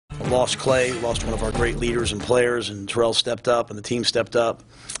lost Clay, lost one of our great leaders and players, and Terrell stepped up, and the team stepped up.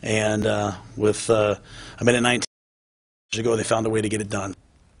 And with a minute 19 ago, they found a way to get it done.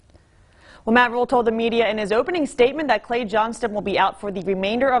 Well, Matt Rhule told the media in his opening statement that Clay Johnston will be out for the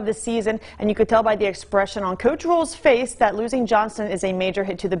remainder of the season, and you could tell by the expression on Coach Rhule's face that losing Johnston is a major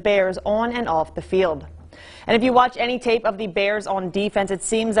hit to the Bears on and off the field. And if you watch any tape of the Bears on defense, it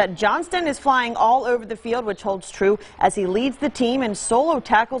seems that Johnston is flying all over the field, which holds true as he leads the team in solo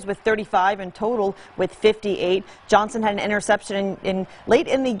tackles with 35 and total with 58. Johnston had an interception late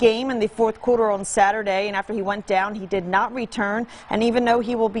in the game in the fourth quarter on Saturday, and after he went down, he did not return. And even though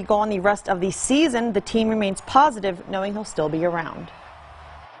he will be gone the rest of the season, the team remains positive, knowing he'll still be around.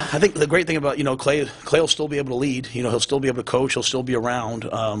 I think the great thing about, Clay will still be able to lead. He'll still be able to coach. He'll still be around.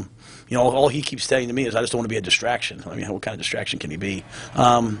 All he keeps saying to me is, I just don't want to be a distraction. I mean, what kind of distraction can he be?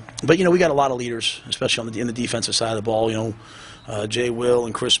 But, we got a lot of leaders, especially in the defensive side of the ball. Jay Will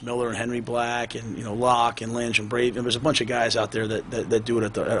and Chris Miller and Henry Black and, Locke and Lynch and Brave. And there's a bunch of guys out there that do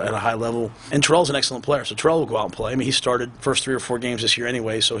it at a high level. And Terrell's an excellent player, so Terrell will go out and play. I mean, he started first 3 or 4 games this year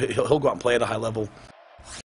anyway, so he'll go out and play at a high level.